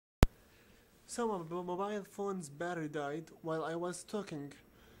So my mobile phone's battery died while I was talking,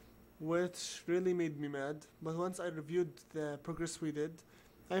 which really made me mad. But once I reviewed the progress we did,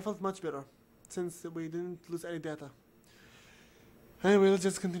 I felt much better, since we didn't lose any data. Anyway, let's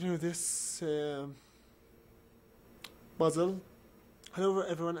just continue this puzzle. Hello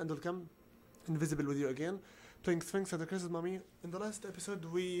everyone and welcome. Invisible with you again, playing Sphinx and the Chris's Mommy. In the last episode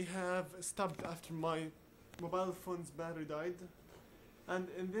we have stopped after my mobile phone's battery died. And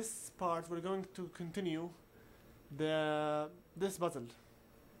in this part we're going to continue this puzzle.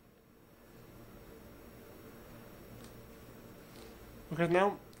 Okay,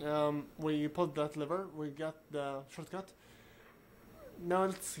 now we pulled that lever, we got the shortcut. Now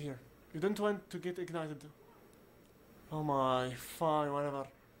let's see here. You don't want to get ignited. Oh my, fine, whatever.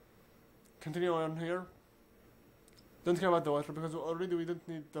 Continue on here. Don't care about the water because already we don't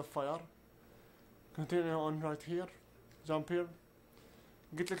need the fire. Continue on right here. Jump here.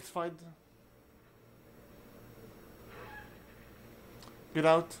 Get electrified. Get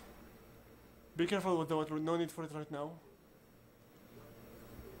out. Be careful with the water, no need for it right now.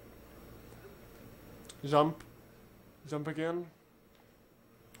 Jump. Jump again.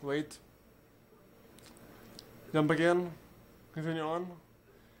 Wait. Jump again. Continue on.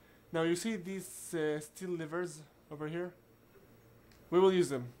 Now you see these steel levers over here? We will use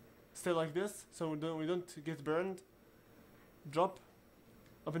them. Stay like this so we don't get burned. Drop.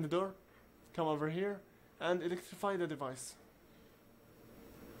 Open the door. Come over here and electrify the device.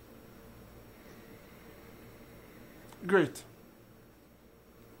 Great.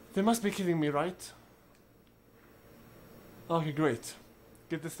 They must be kidding me, right? Okay, great.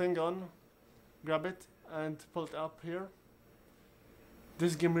 Get this thing on, grab it, and pull it up here.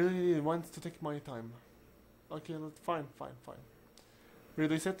 This game really wants to take my time. Okay, fine.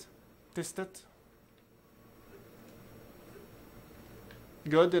 Release it, test it.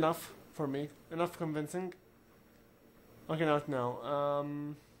 Good enough for me, enough convincing. Okay, not now.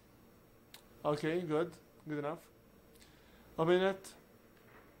 Okay, good enough. Open it.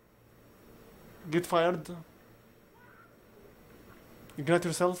 Get fired. Ignite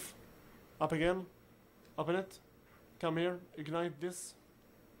yourself. Up again. Open it. Come here. Ignite this.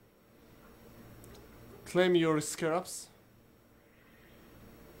 Claim your scarabs.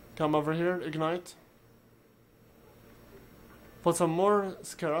 Come over here. Ignite. Put some more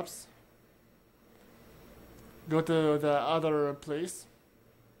scarabs. Go to the other place.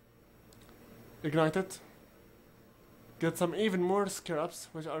 Ignite it. Get some even more scarabs,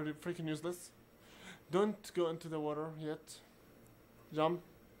 which are freaking useless. Don't go into the water yet. Jump,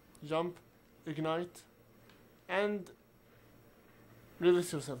 ignite, and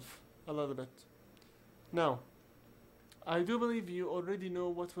release yourself a little bit. Now, I do believe you already know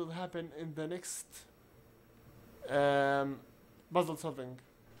what will happen in the next puzzle solving,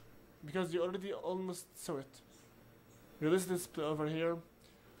 because you already almost saw it. Release this over here,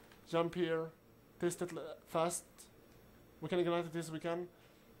 jump here, test it fast. We can ignite it, yes we can.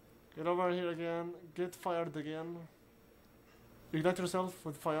 Get over here again, get fired again. Ignite yourself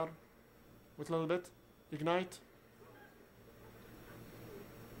with fire, with a little bit. Ignite.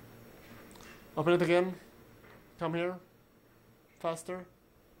 Open it again. Come here. Faster.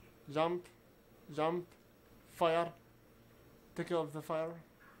 Jump. Fire. Take care of the fire.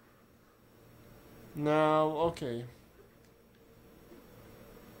 Now, okay.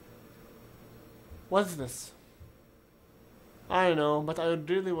 What's this? I don't know, but I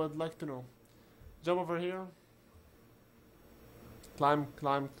really would like to know. Jump over here. Climb.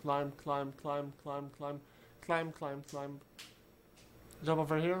 Jump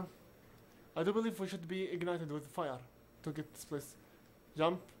over here. I do believe we should be ignited with fire to get this place.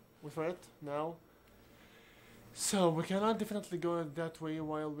 Jump, wait for it, now. So, we cannot definitely go that way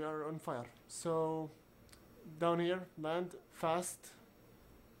while we are on fire. So, down here, land, fast.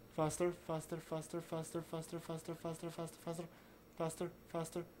 Faster.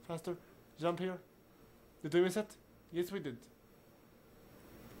 Jump here. Did we miss it? Yes, we did.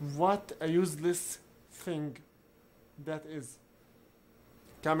 What a useless thing that is.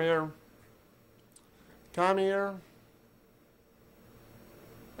 Come here.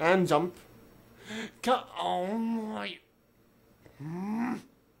 And jump. Oh my.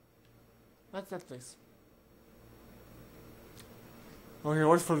 What's that place? Okay,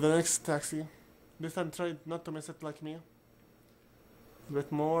 wait for the next taxi. This time try not to miss it like me. A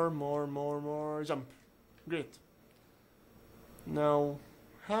bit more. Jump. Great. Now,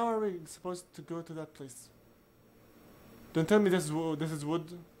 how are we supposed to go to that place? Don't tell me this is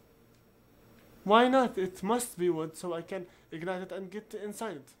wood. Why not? It must be wood so I can ignite it and get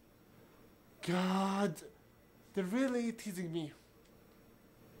inside it. God, they're really teasing me.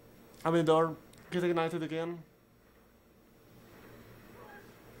 Open the door. Get ignited again.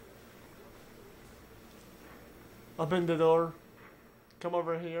 Open the door. Come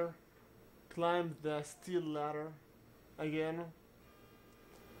over here. Climb the steel ladder. Again.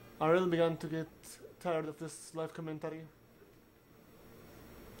 I really began to get tired of this live commentary.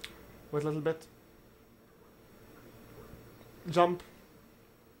 Wait a little bit. Jump.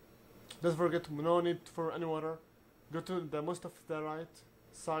 Don't forget, no need for any water. Go to the most of the right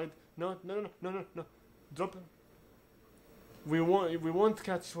side. No. Drop. We won't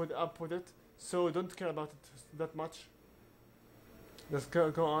catch up with it, so don't care about it that much. Just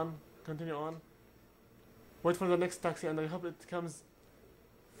go on. Continue on. Wait for the next taxi, and I hope it comes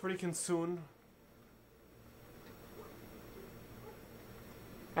freaking soon.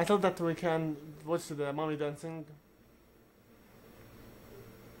 I thought that we can watch the mommy dancing.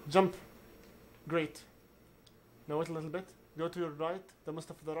 Jump. Great. Now wait a little bit. Go to your right, the most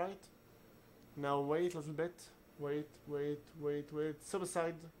of the right. Now wait a little bit. Wait.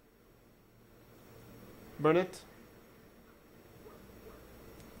 Suicide. Burn it.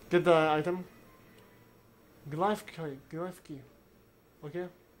 Get the item. Glyph key. Okay,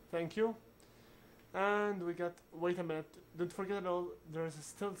 thank you. And we got, wait a minute, don't forget at all, there is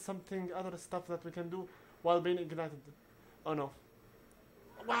still other stuff that we can do while being ignited. Oh no.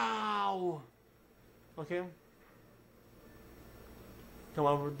 Wow! Okay. Come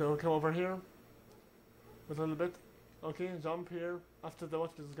over here. Wait a little bit. Okay, jump here. After the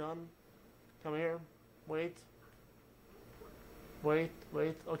water is gone. Come here. Wait.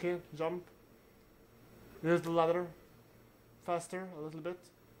 Okay, jump. Here's the ladder. Faster, a little bit.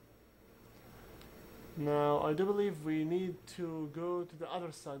 Now, I do believe we need to go to the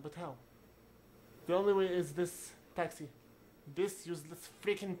other side, but how? The only way is this taxi. This useless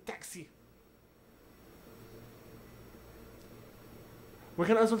freaking taxi. We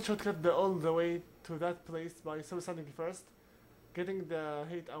can as well shortcut all the way to that place by suiciding first, getting the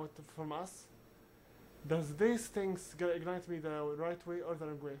hate out from us. Does these things ignite me the right way or the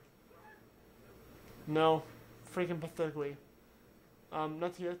wrong way? No, freaking pathetic way.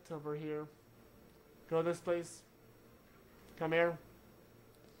 Not yet. Over here. Go this place. Come here.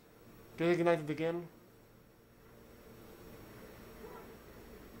 Get ignited again.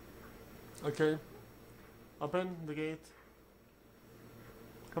 Okay. Open the gate.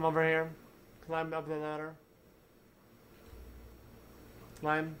 Come over here. Climb up the ladder.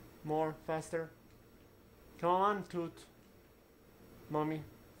 Climb more, faster. Come on, toot. Mommy,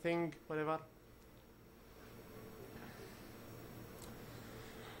 thing, whatever.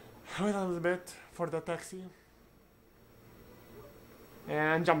 Wait a little bit for the taxi.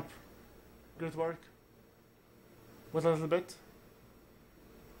 And jump. Great work. Wait a little bit.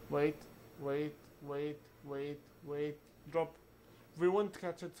 Wait. Drop. We won't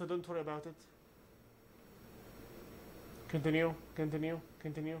catch it, so don't worry about it. Continue.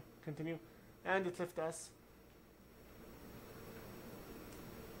 And it left us.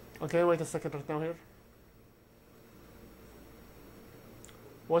 Okay, wait a second right now here.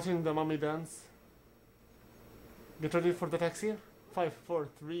 Watching the mommy dance. Get ready for the taxi. 5, 4,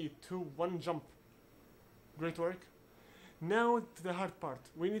 3, 2, 1, jump. Great work. Now to the hard part.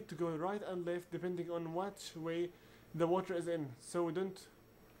 We need to go right and left depending on which way the water is in, so we don't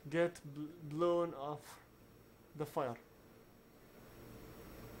get blown off the fire.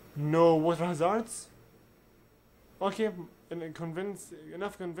 No water hazards? Okay,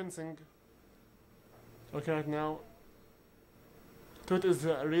 enough convincing. Okay, right now Toot is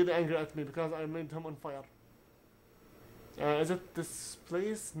really angry at me because I made him on fire. Is it this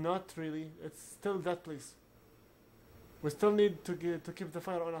place? Not really. It's still that place. We still need to keep the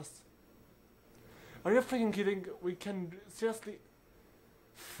fire on us. Are you freaking kidding? We can seriously...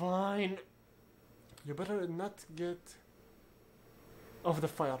 Fine. You better not get off the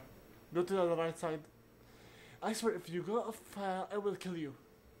fire. Go to the right side. I swear, if you go off fire, I will kill you.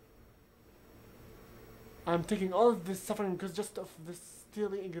 I'm taking all of this suffering because just of this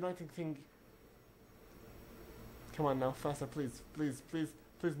steely igniting thing. Come on now, faster, please.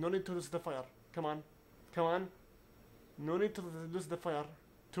 No need to lose the fire. Come on. No need to lose the fire.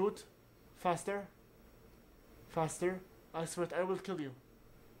 Toot. Faster. I swear I will kill you.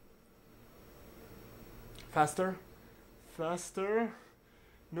 Faster.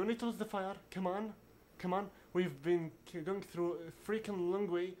 No need to lose the fire. Come on. We've been going through a freaking long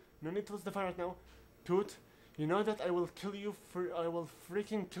way. No need to lose the fire right now. Toot. You know that I will kill you. I will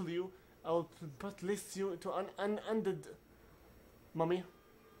freaking kill you. I will put list you to an unended. Mommy.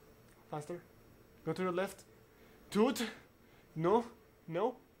 Faster. Go to your left. Toot. No.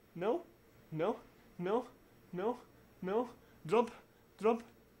 Drop.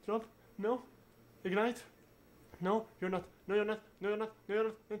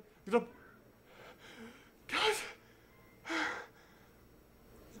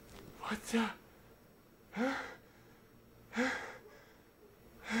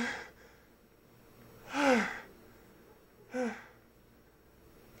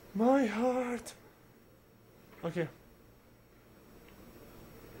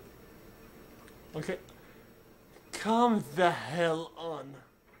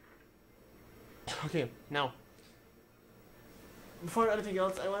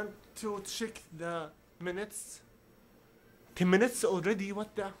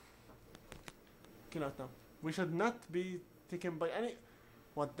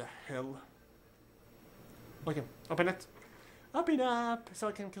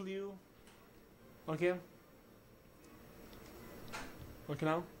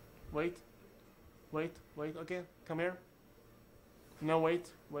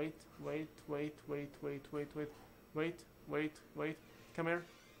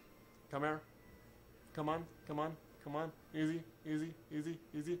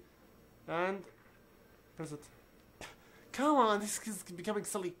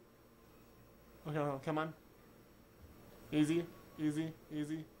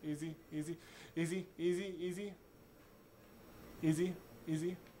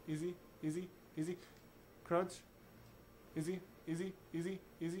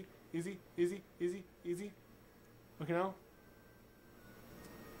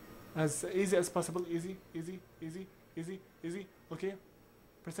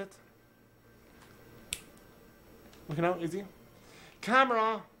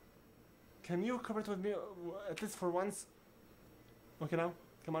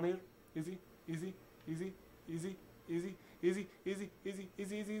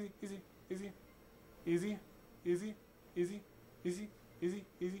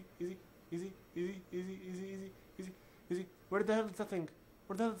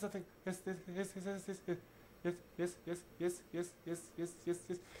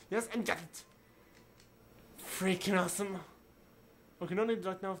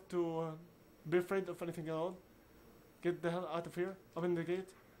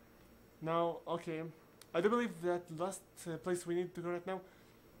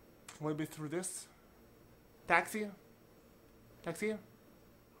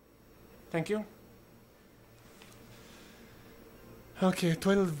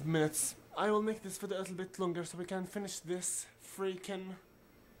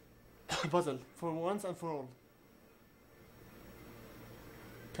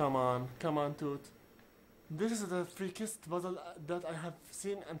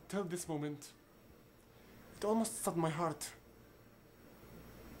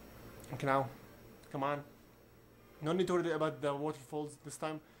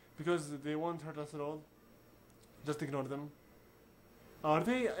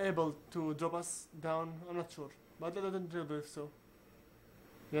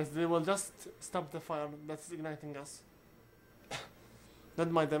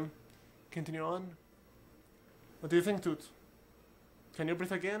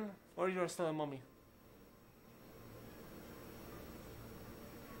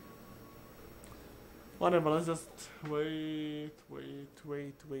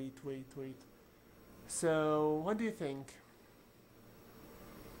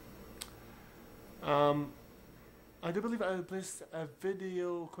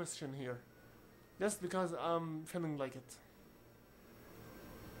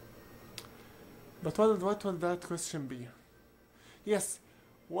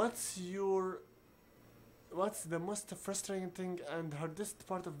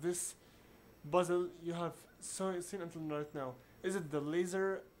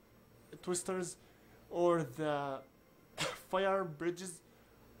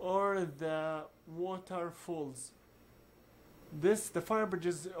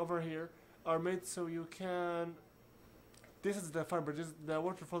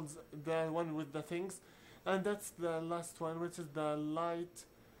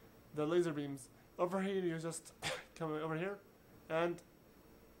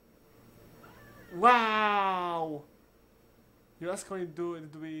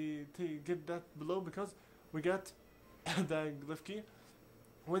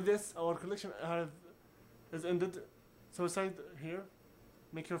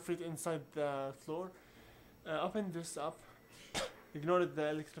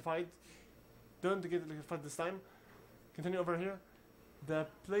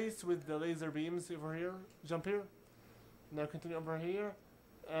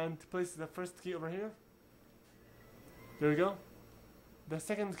 the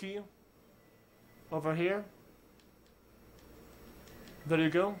second key over here. There you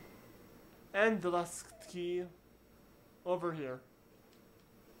go. And the last key over here.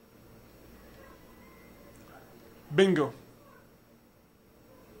 Bingo.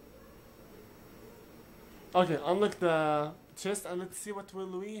 Okay, unlock the chest and let's see what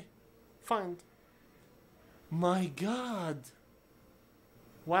will we find. My god.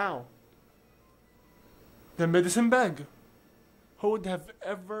 Wow. The medicine bag. Who would have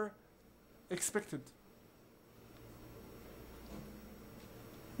ever expected?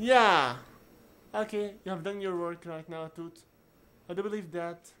 Yeah. Okay, you have done your work right now, Toot. I do believe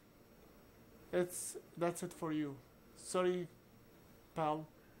that that's it for you. Sorry, pal.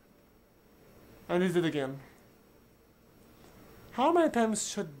 And he did again. How many times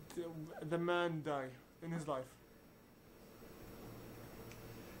should the man die in his life?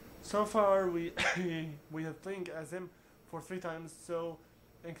 So far, we we have playing as him for 3 times. So,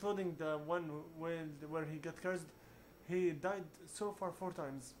 including the one where he got cursed, he died so far 4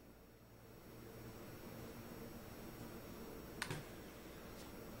 times.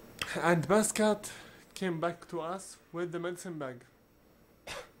 And Bascat came back to us with the medicine bag.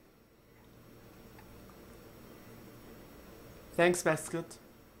 Thanks, Basket.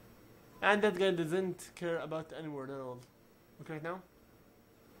 And that guy doesn't care about any word at all. Okay, now?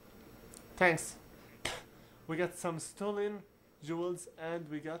 Thanks. We got some stolen jewels and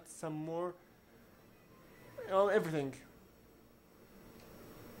we got some more. Everything.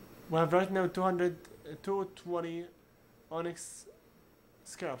 We have right now 220 onyx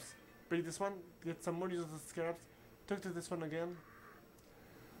scarabs. Break this one, get some more useless scarabs. Talk to this one again.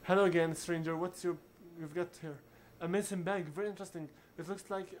 Hello again, stranger. What's you've got here? A medicine bag, very interesting. It looks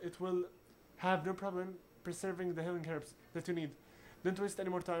like it will have no problem preserving the healing herbs that you need. Don't waste any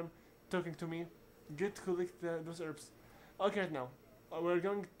more time talking to me. Get collect those herbs. Okay, now we're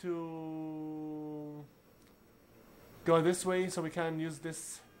going to go this way so we can use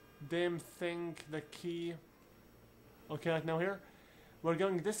this damn thing, the key. Okay, right now here we're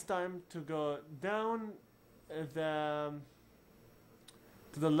going this time to go down to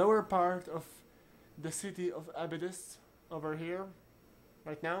the lower part of the city of Abydis over here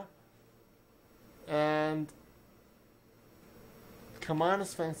right now. And come on,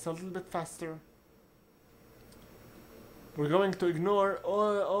 Sphinx, a little bit faster. We're going to ignore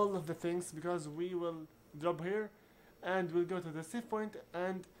all of the things because we will drop here and we'll go to the save point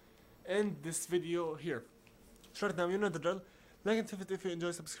and end this video here. Short now, you know the drill. Like and subscribe if you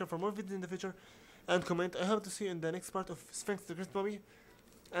enjoy, subscribe for more videos in the future, and comment. I hope to see you in the next part of Sphinx the Great Bobby.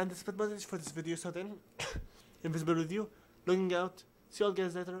 And the split message for this video, so then, invisible with you, logging out. See you all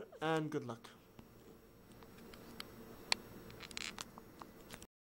guys later, and good luck.